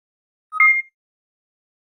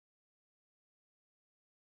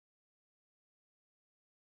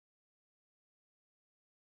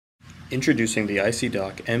Introducing the Icy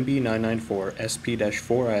Dock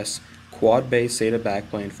MB994SP-4S Quad-Bay SATA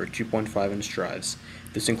backplane for 2.5-inch drives.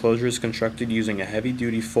 This enclosure is constructed using a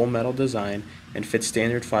heavy-duty full metal design and fits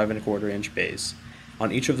standard 5¼ inch bays.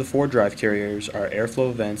 On each of the 4 drive carriers are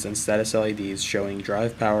airflow vents and status LEDs showing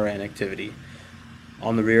drive power and activity.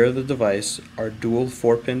 On the rear of the device are dual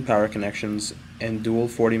 4-pin power connections and dual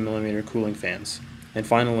 40mm cooling fans, and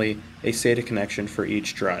finally a SATA connection for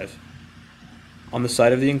each drive. On the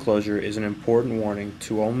side of the enclosure is an important warning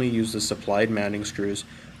to only use the supplied mounting screws,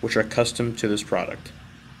 which are custom to this product.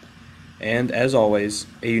 And as always,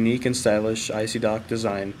 a unique and stylish Icy Dock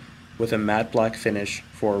design with a matte black finish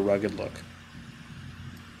for a rugged look.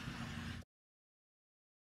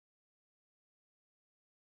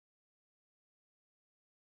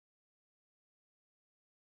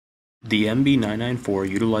 The MB994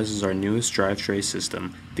 utilizes our newest drive tray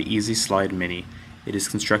system, the Easy Slide Mini. It is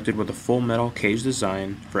constructed with a full metal cage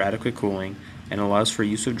design for adequate cooling and allows for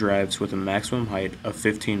use of drives with a maximum height of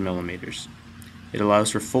 15 mm. It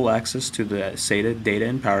allows for full access to the SATA data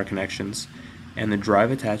and power connections, and the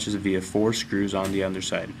drive attaches via 4 screws on the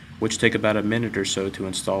underside, which take about a minute or so to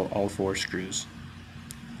install all 4 screws.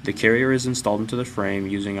 The carrier is installed into the frame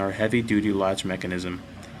using our heavy-duty latch mechanism.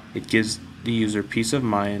 It gives the user peace of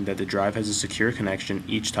mind that the drive has a secure connection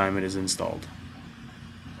each time it is installed.